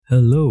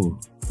Hello,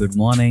 good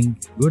morning,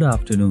 good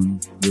afternoon,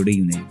 good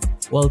evening.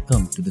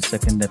 Welcome to the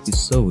second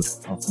episode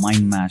of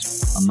Mind Mash,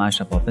 a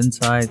mashup of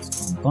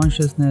insights on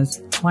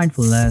consciousness,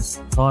 mindfulness,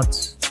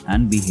 thoughts,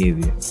 and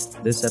behavior.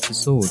 This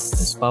episode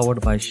is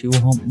powered by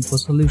Shivoham Info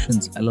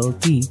Solutions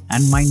LLP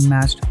and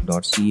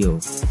mindmashed.co.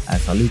 I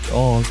salute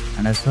all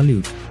and I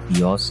salute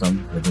the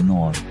awesome within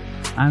all.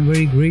 I'm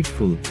very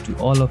grateful to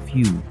all of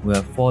you who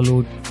have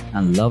followed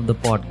and loved the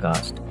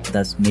podcast,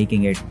 thus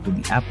making it to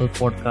the Apple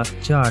Podcast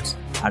charts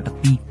at a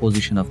peak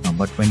position of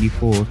number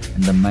 24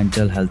 in the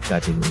mental health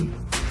category.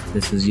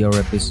 This is your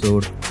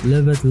episode,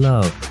 Live with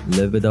Love,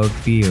 Live Without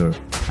Fear,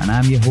 and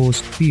I'm your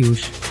host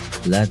Piyush.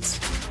 Let's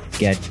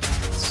get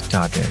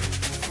started.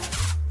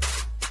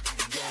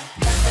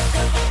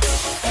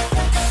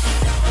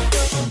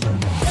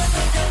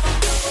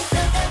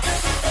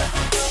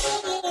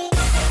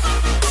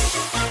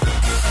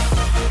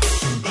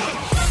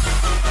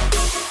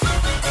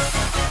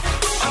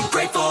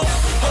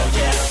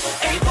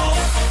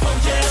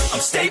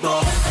 Stable,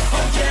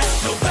 oh yeah,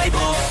 no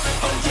label,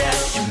 oh yeah,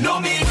 you know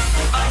me.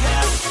 I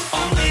have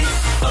only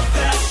a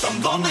path, I'm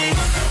lonely,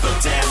 but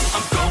damn,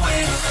 I'm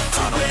going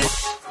to win.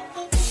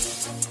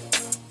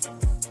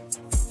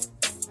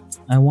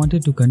 I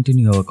wanted to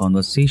continue our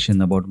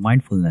conversation about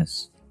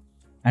mindfulness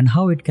and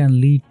how it can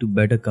lead to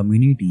better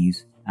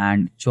communities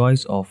and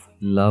choice of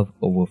love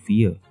over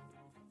fear.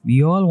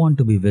 We all want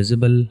to be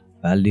visible,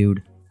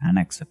 valued, and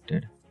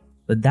accepted.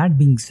 But that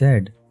being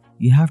said,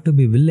 you have to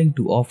be willing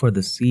to offer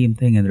the same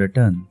thing in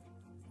return,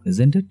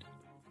 isn't it?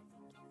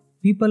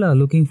 People are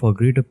looking for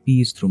greater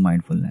peace through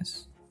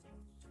mindfulness.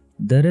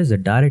 There is a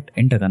direct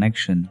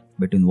interconnection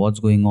between what's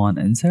going on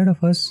inside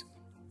of us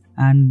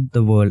and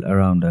the world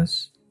around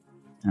us.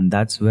 And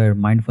that's where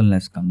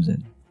mindfulness comes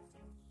in.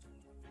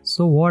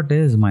 So what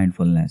is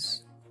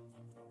mindfulness?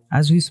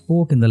 As we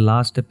spoke in the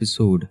last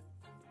episode,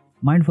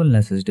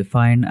 mindfulness is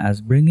defined as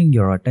bringing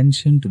your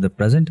attention to the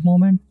present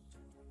moment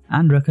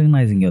and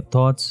recognizing your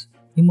thoughts,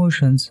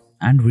 emotions,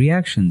 and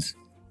reactions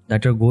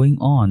that are going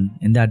on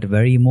in that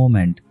very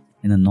moment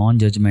in a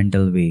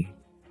non-judgmental way.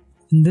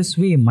 In this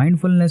way,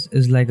 mindfulness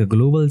is like a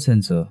global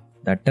sensor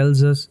that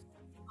tells us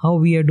how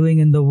we are doing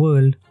in the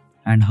world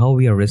and how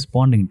we are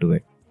responding to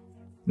it.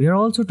 We are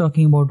also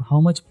talking about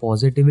how much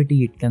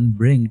positivity it can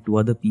bring to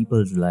other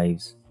people's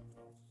lives.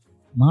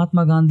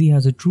 Mahatma Gandhi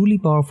has a truly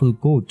powerful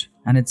quote,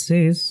 and it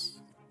says,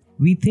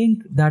 "We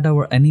think that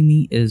our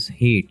enemy is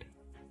hate,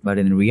 but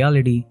in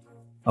reality,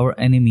 our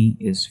enemy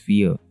is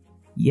fear."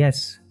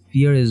 Yes,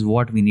 fear is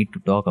what we need to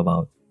talk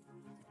about.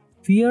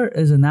 Fear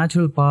is a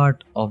natural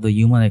part of the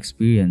human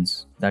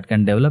experience that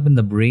can develop in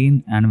the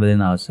brain and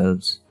within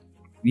ourselves.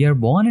 We are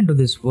born into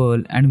this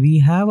world and we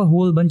have a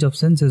whole bunch of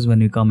senses when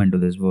we come into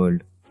this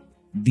world.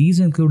 These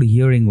include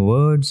hearing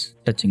words,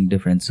 touching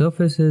different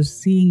surfaces,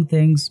 seeing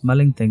things,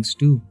 smelling things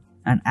too.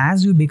 And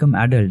as we become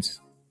adults,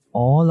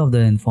 all of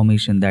the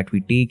information that we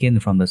take in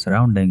from the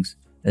surroundings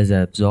is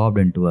absorbed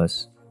into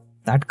us.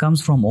 That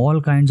comes from all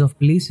kinds of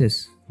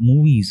places,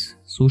 movies,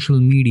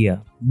 social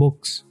media,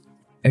 books.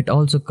 It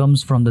also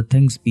comes from the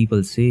things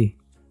people say.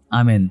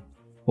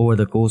 Over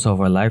the course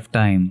of our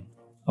lifetime,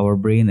 our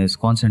brain is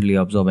constantly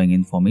absorbing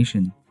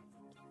information.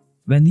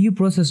 When you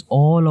process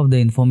all of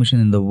the information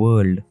in the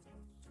world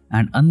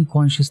and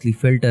unconsciously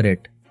filter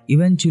it,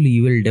 eventually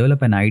you will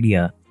develop an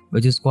idea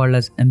which is called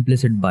as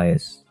implicit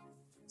bias.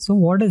 So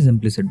what is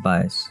implicit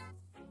bias?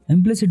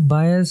 Implicit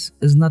bias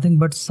is nothing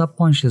but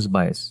subconscious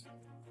bias.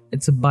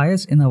 It's a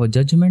bias in our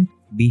judgment,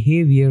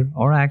 behavior,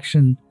 or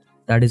action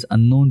that is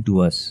unknown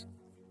to us.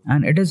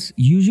 And it is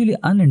usually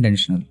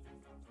unintentional.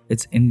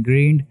 It's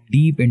ingrained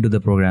deep into the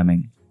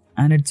programming.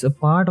 And it's a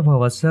part of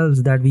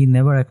ourselves that we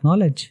never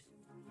acknowledge.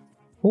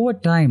 Over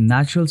time,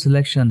 natural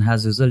selection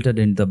has resulted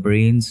in the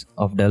brains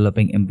of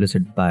developing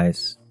implicit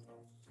bias.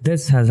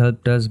 This has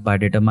helped us by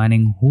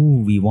determining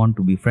who we want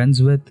to be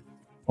friends with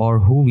or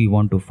who we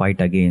want to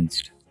fight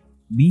against.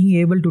 Being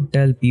able to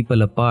tell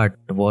people apart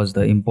was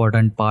the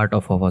important part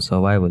of our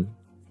survival.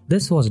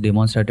 This was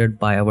demonstrated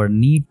by our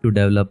need to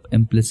develop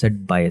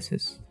implicit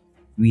biases.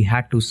 We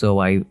had to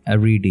survive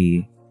every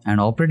day, and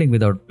operating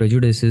without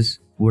prejudices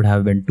would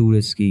have been too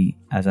risky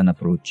as an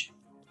approach.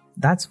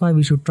 That's why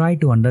we should try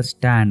to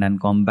understand and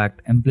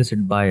combat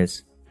implicit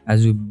bias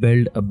as we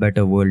build a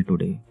better world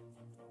today.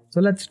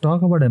 So let's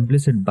talk about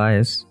implicit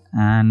bias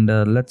and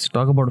let's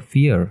talk about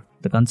fear,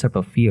 the concept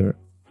of fear.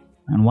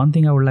 And one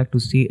thing I would like to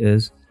say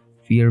is,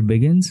 fear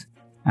begins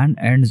and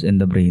ends in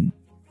the brain.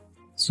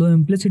 So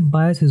implicit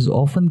bias is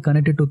often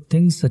connected to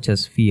things such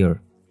as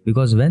fear,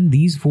 because when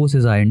these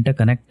forces are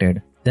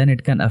interconnected, then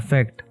it can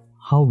affect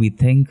how we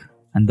think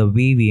and the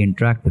way we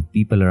interact with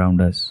people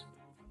around us.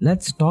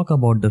 Let's talk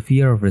about the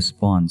fear of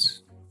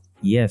response.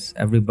 Yes,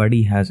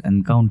 everybody has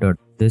encountered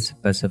this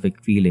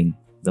specific feeling,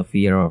 the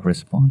fear of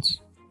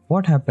response.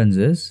 What happens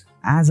is,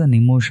 as an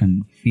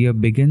emotion, fear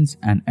begins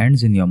and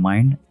ends in your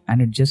mind,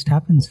 and it just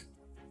happens.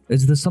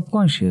 It's the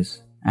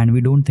subconscious, and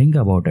we don't think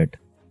about it.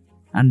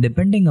 And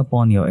depending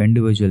upon your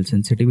individual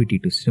sensitivity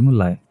to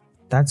stimuli,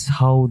 that's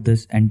how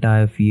this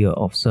entire fear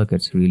of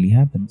circuits really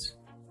happens.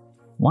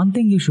 One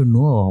thing you should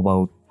know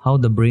about how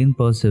the brain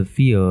perceives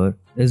fear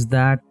is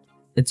that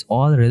it's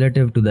all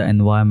relative to the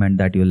environment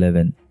that you live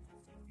in.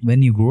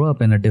 When you grow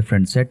up in a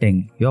different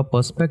setting, your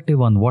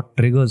perspective on what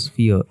triggers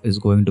fear is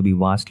going to be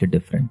vastly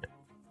different.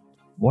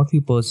 What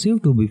we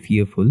perceive to be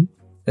fearful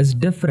is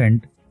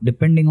different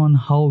depending on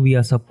how we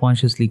are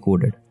subconsciously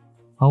coded.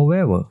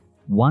 However,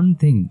 one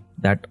thing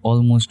that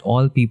almost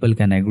all people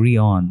can agree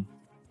on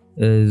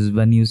is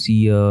when you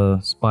see a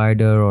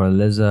spider or a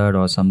lizard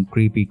or some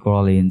creepy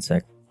crawly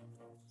insect.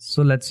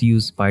 So let's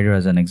use spider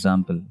as an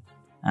example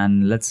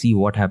and let's see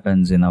what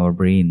happens in our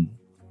brain.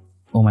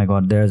 Oh my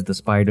god, there's the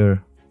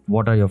spider.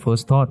 What are your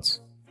first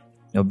thoughts?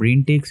 Your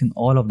brain takes in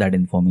all of that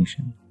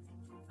information.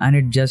 And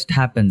it just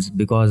happens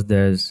because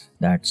there's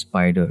that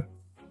spider.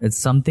 It's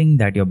something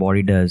that your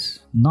body does,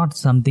 not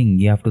something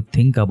you have to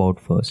think about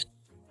first.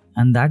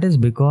 And that is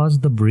because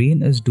the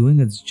brain is doing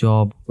its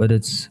job with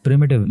its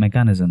primitive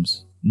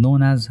mechanisms,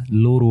 known as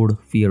low-road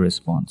fear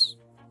response.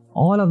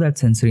 All of that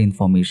sensory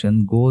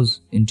information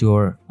goes into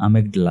your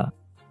amygdala.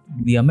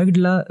 The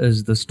amygdala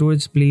is the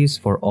storage place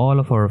for all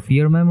of our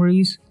fear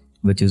memories,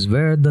 which is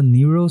where the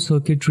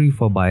neurocircuitry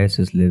for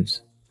biases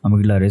lives.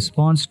 Amygdala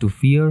responds to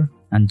fear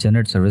and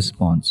generates a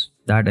response.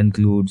 That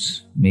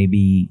includes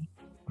maybe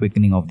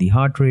quickening of the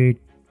heart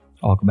rate,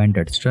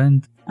 augmented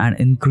strength, and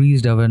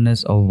increased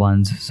awareness of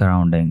one's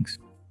surroundings.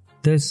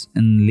 This,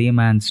 in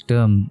layman's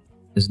term,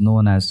 is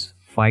known as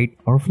fight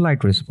or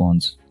flight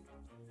response.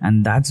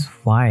 And that's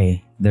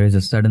why there is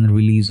a sudden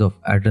release of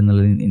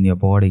adrenaline in your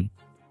body.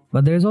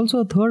 But there is also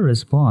a third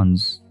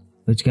response,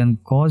 which can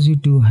cause you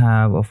to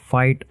have a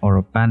fight or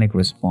a panic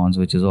response,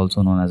 which is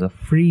also known as a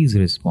freeze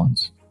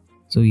response.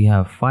 So you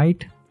have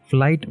fight,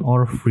 flight,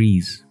 or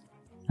freeze,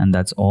 and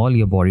that's all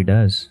your body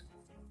does.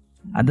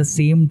 At the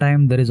same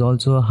time, there is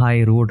also a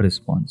high road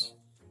response.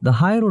 The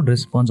high road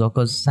response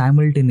occurs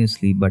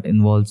simultaneously but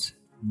involves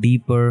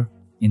deeper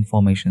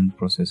information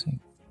processing.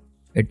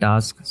 It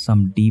asks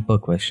some deeper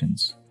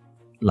questions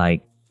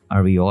like,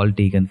 are we all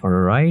taken for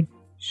a ride?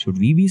 Should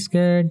we be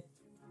scared?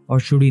 Or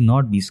should we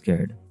not be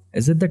scared?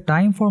 Is it the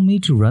time for me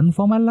to run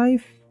for my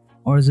life?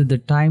 Or is it the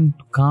time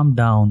to calm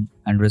down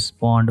and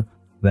respond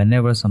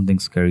whenever something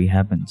scary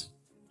happens?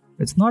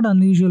 It's not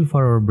unusual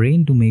for our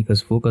brain to make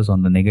us focus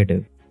on the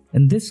negative.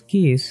 In this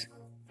case,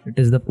 it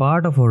is the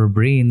part of our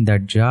brain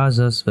that jars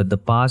us with the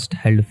past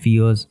held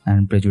fears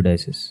and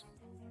prejudices.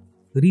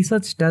 The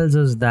research tells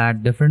us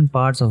that different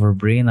parts of our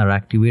brain are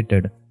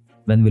activated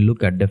when we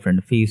look at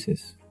different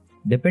faces.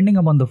 Depending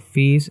upon the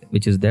face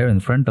which is there in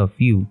front of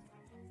you,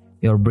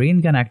 your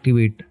brain can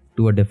activate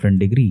to a different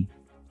degree.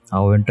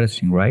 How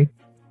interesting, right?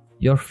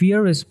 Your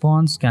fear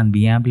response can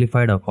be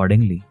amplified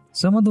accordingly.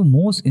 Some of the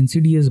most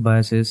insidious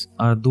biases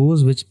are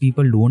those which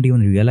people don't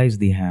even realize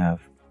they have.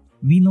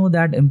 We know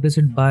that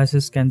implicit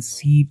biases can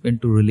seep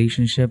into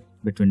relationship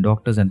between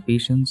doctors and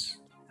patients,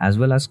 as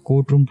well as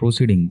courtroom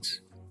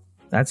proceedings.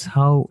 That's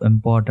how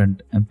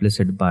important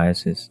implicit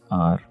biases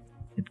are.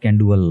 It can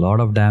do a lot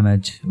of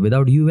damage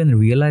without you even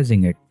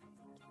realizing it.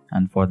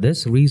 And for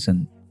this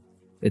reason,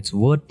 it's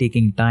worth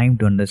taking time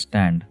to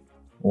understand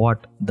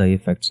what the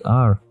effects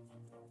are.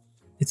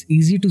 It's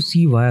easy to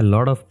see why a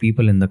lot of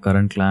people in the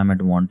current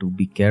climate want to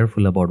be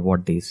careful about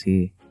what they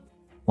say.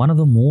 One of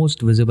the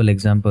most visible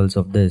examples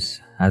of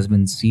this has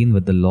been seen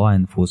with the law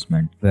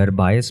enforcement, where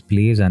bias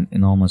plays an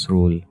enormous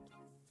role.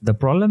 The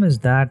problem is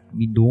that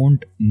we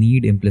don't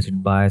need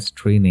implicit bias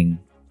training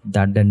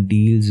that then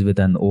deals with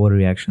an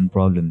overreaction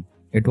problem.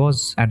 It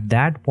was at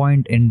that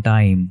point in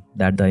time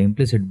that the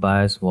implicit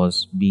bias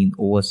was being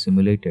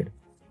overstimulated.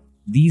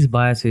 These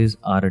biases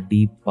are a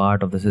deep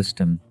part of the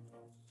system,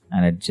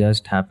 and it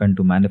just happened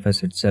to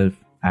manifest itself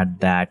at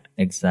that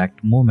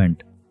exact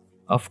moment.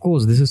 Of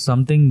course, this is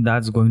something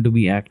that's going to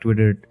be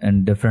activated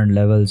in different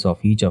levels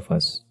of each of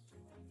us.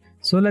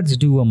 So let's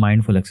do a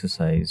mindful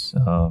exercise.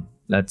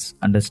 Let's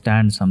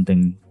understand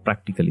something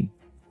practically.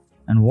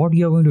 And what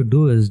you're going to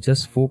do is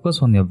just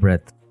focus on your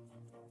breath.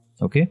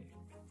 Okay?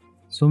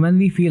 So when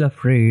we feel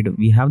afraid,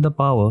 we have the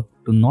power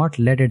to not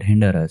let it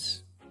hinder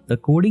us. The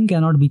coding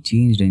cannot be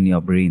changed in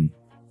your brain,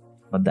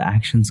 but the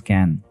actions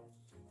can.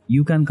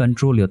 You can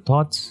control your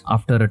thoughts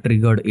after a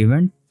triggered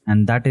event,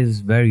 and that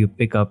is where you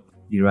pick up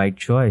the right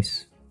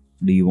choice.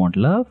 Do you want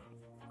love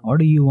or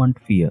do you want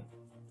fear?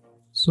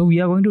 So we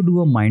are going to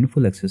do a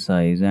mindful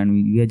exercise and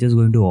we are just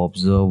going to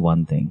observe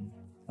one thing.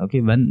 Okay,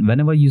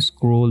 whenever you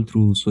scroll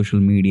through social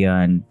media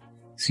and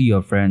see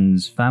your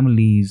friends,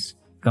 families,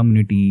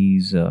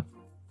 communities,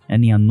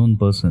 any unknown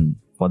person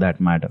for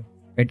that matter,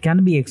 it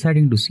can be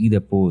exciting to see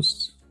their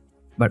posts.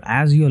 But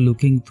as you are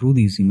looking through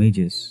these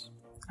images,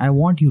 I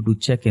want you to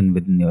check in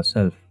within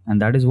yourself,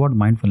 and that is what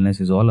mindfulness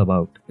is all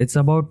about. It's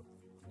about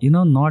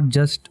not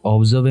just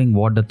observing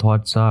what the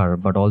thoughts are,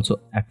 but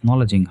also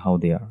acknowledging how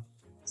they are.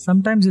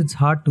 Sometimes it's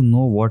hard to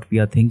know what we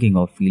are thinking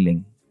or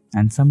feeling,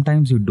 and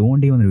sometimes you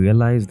don't even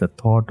realize the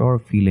thought or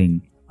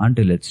feeling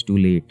until it's too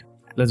late.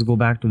 Let's go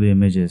back to the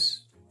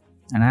images.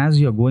 And as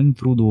you're going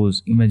through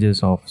those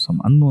images of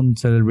some unknown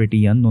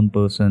celebrity, unknown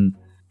person,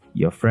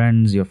 your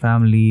friends, your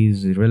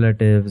families,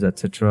 relatives,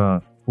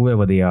 etc.,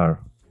 whoever they are,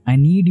 I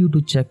need you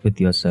to check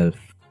with yourself.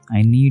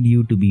 I need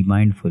you to be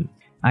mindful.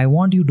 I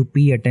want you to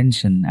pay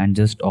attention and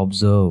just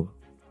observe,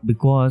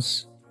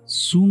 because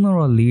sooner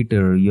or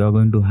later you are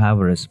going to have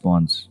a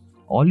response.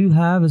 All you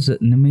have is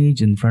an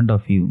image in front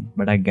of you,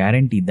 but I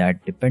guarantee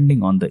that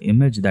depending on the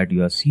image that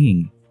you are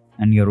seeing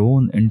and your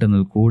own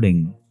internal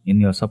coding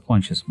in your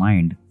subconscious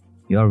mind,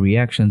 your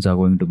reactions are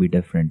going to be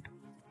different.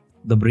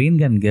 The brain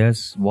can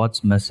guess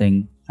what's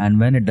missing and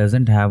when it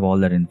doesn't have all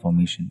that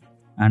information.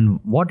 And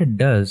what it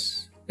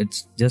does,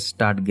 it's just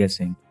start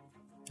guessing.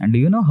 And do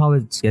you know how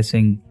it's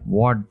guessing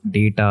what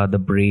data the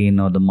brain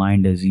or the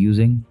mind is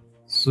using?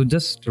 So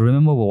just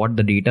remember what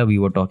the data we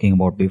were talking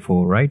about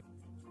before, right?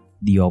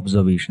 The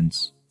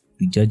observations,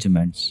 the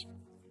judgments,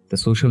 the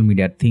social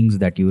media things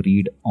that you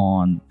read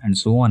on and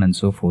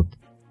so forth.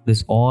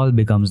 This all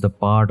becomes the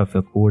part of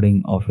your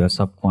coding of your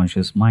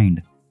subconscious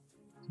mind.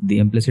 The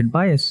implicit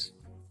bias,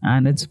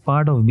 and it's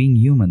part of being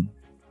human.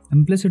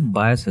 Implicit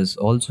biases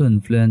also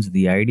influence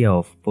the idea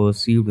of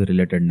perceived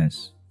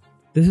relatedness.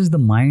 This is the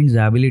mind's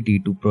ability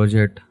to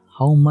project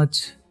how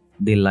much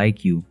they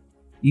like you.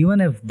 Even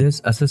if this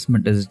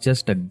assessment is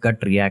just a gut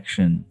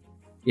reaction,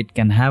 it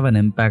can have an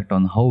impact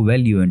on how well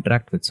you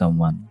interact with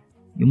someone.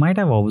 You might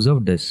have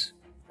observed this.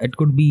 It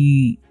could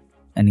be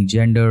any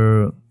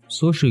gender,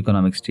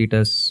 socioeconomic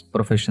status,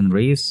 profession,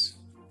 race,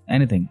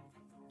 anything.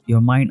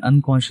 Your mind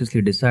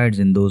unconsciously decides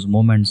in those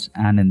moments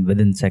and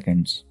within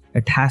seconds.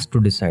 It has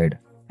to decide.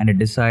 And it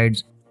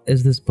decides,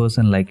 is this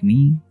person like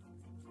me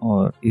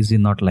or is he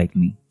not like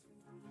me?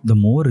 The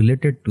more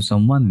related to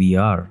someone we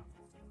are,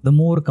 the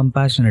more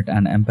compassionate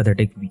and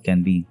empathetic we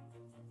can be.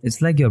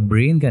 It's like your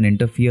brain can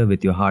interfere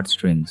with your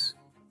heartstrings.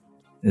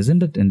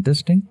 Isn't it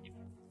interesting?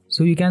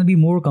 So you can be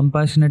more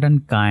compassionate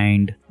and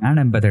kind and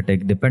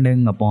empathetic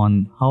depending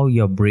upon how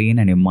your brain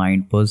and your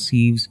mind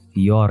perceives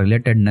your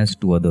relatedness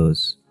to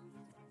others.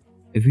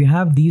 If you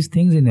have these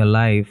things in your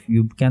life,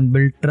 you can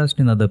build trust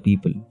in other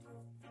people.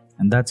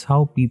 And that's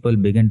how people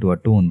begin to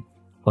atone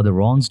for the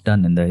wrongs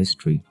done in the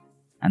history.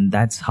 And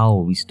that's how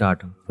we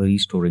start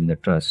restoring the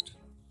trust.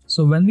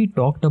 So when we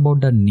talked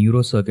about the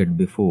neurocircuit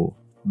before,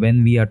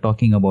 when we are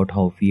talking about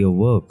how fear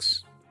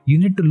works, you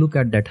need to look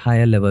at that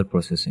higher level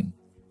processing.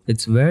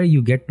 It's where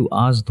you get to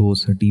ask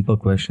those deeper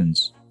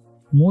questions.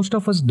 Most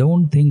of us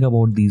don't think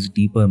about these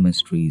deeper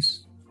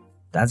mysteries.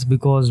 That's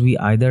because we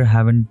either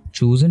haven't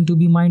chosen to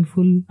be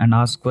mindful and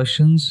ask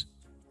questions,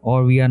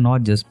 or we are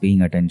not just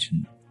paying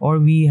attention, or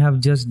we have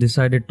just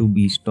decided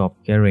to stop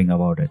caring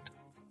about it.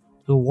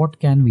 So what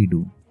can we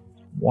do?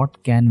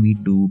 What can we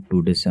do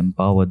to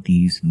disempower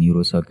these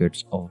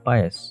neurocircuits of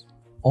bias?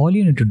 All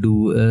you need to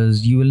do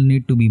is you will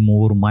need to be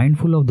more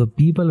mindful of the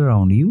people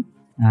around you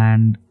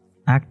and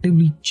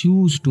actively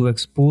choose to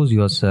expose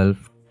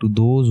yourself to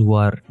those who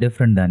are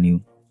different than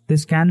you.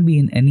 This can be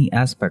in any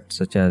aspect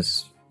such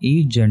as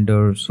age,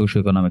 gender,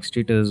 socioeconomic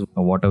status,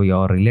 or whatever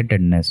your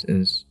relatedness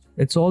is.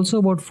 It's also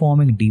about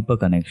forming deeper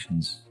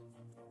connections,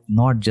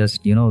 not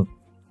just,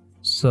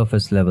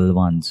 surface level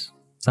ones.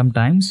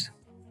 Sometimes,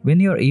 when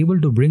you're able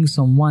to bring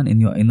someone in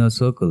your inner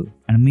circle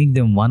and make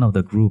them one of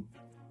the group,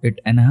 it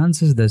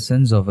enhances their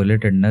sense of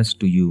relatedness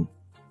to you,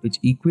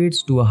 which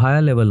equates to a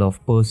higher level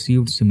of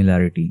perceived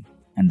similarity.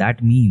 And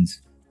that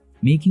means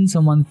making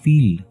someone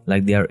feel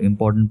like they are an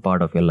important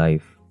part of your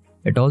life.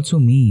 It also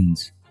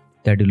means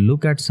that you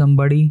look at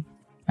somebody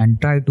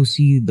and try to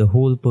see the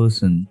whole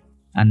person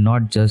and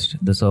not just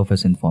the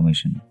surface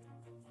information.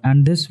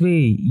 And this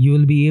way, you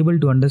will be able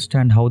to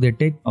understand how they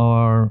tick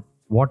or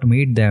what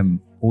made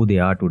them who they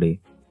are today.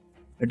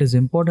 It is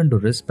important to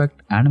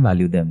respect and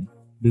value them,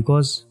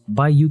 because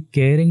by you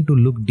caring to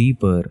look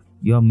deeper,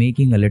 you are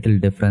making a little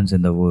difference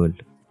in the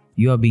world.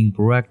 You are being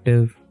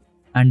proactive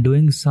and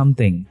doing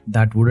something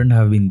that wouldn't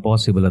have been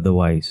possible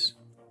otherwise.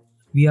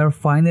 We are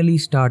finally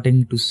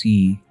starting to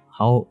see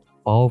how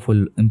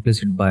powerful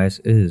implicit bias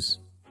is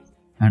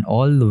and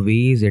all the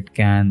ways it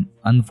can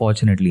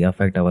unfortunately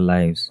affect our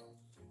lives.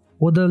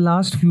 Over the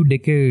last few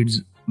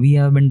decades, we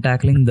have been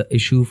tackling the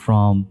issue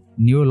from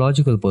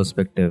neurological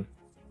perspective,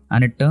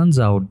 and it turns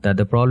out that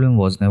the problem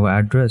was never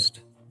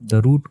addressed.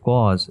 The root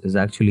cause is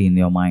actually in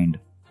your mind.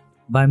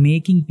 By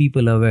making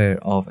people aware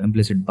of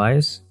implicit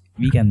bias,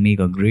 we can make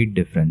a great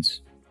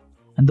difference.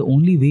 And the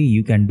only way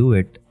you can do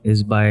it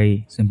is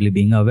by simply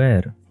being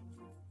aware.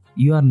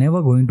 You are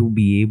never going to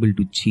be able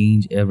to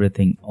change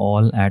everything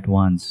all at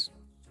once.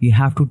 You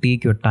have to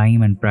take your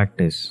time and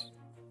practice.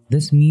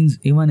 This means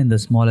even in the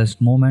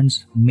smallest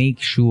moments, make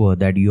sure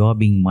that you are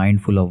being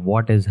mindful of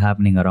what is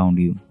happening around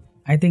you.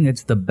 I think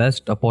it's the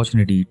best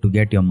opportunity to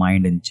get your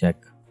mind in check.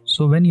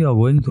 So when you are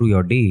going through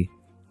your day,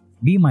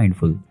 be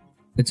mindful.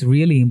 It's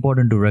really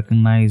important to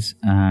recognize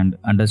and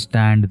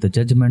understand the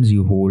judgments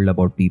you hold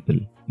about people.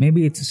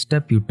 Maybe it's a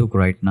step you took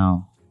right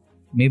now.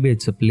 Maybe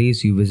it's a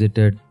place you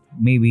visited.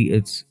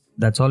 Maybe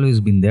that's always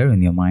been there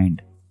in your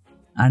mind.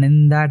 And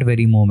in that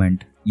very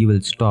moment, you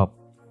will stop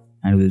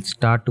and will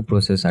start to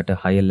process at a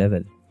higher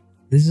level.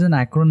 This is an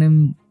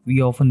acronym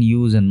we often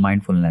use in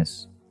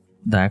mindfulness.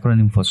 The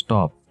acronym for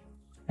STOP.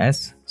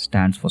 S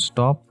stands for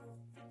stop.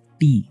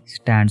 T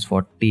stands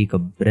for take a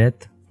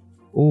breath.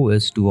 O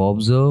is to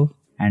observe.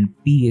 and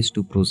P is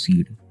to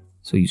proceed.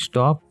 So you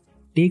stop,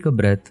 take a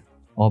breath,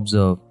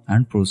 observe,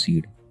 and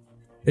proceed.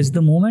 It's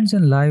the moments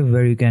in life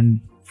where you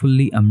can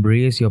fully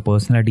embrace your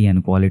personality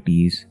and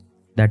qualities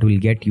that will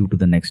get you to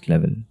the next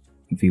level.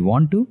 If you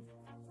want to,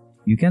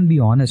 you can be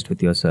honest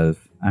with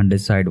yourself and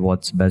decide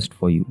what's best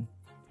for you.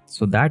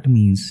 So that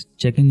means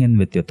checking in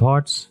with your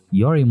thoughts,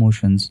 your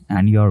emotions,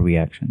 and your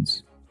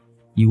reactions.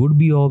 You would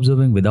be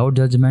observing without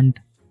judgment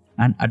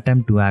and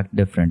attempt to act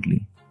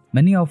differently.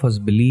 Many of us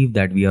believe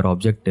that we are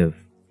objective,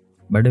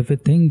 but if we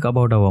think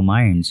about our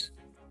minds,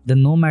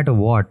 then no matter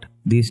what,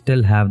 they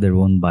still have their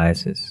own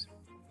biases.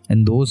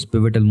 In those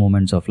pivotal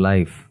moments of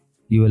life,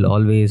 you will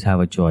always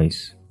have a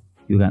choice.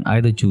 You can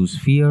either choose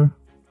fear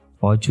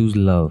or choose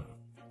love,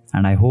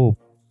 and I hope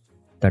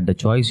that the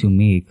choice you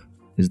make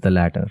is the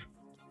latter.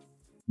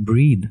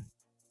 Breathe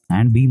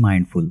and be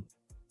mindful.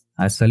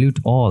 I salute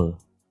all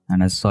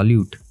and I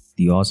salute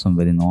the awesome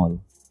within all.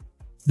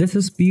 This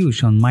is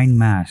Piyush on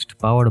MindMast,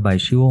 powered by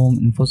Shivom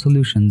Info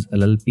Solutions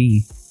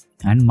LLP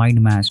and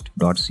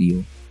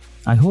mindmast.co.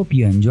 I hope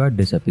you enjoyed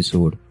this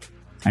episode,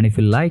 and if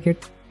you like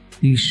it,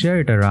 please share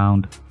it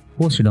around,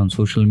 post it on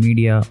social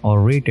media,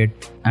 or rate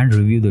it and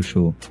review the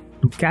show.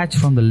 To catch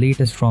from the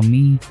latest from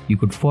me, you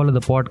could follow the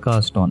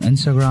podcast on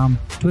Instagram,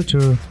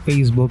 Twitter,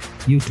 Facebook,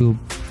 YouTube,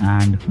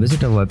 and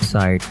visit our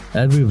website.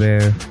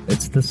 Everywhere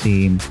it's the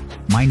same,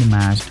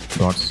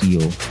 mindmast.co.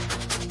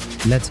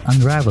 Let's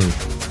unravel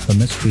the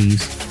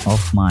mysteries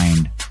of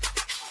mind.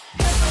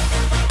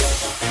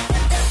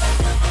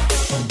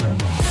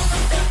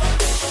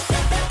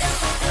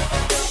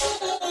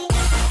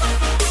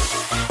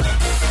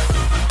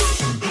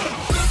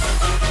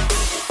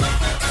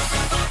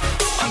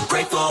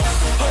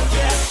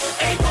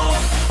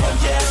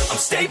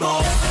 Stable,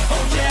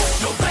 oh yeah,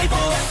 no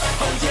label,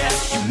 oh yeah,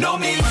 you know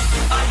me.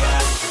 I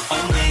have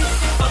only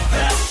a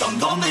path, I'm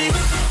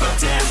lonely.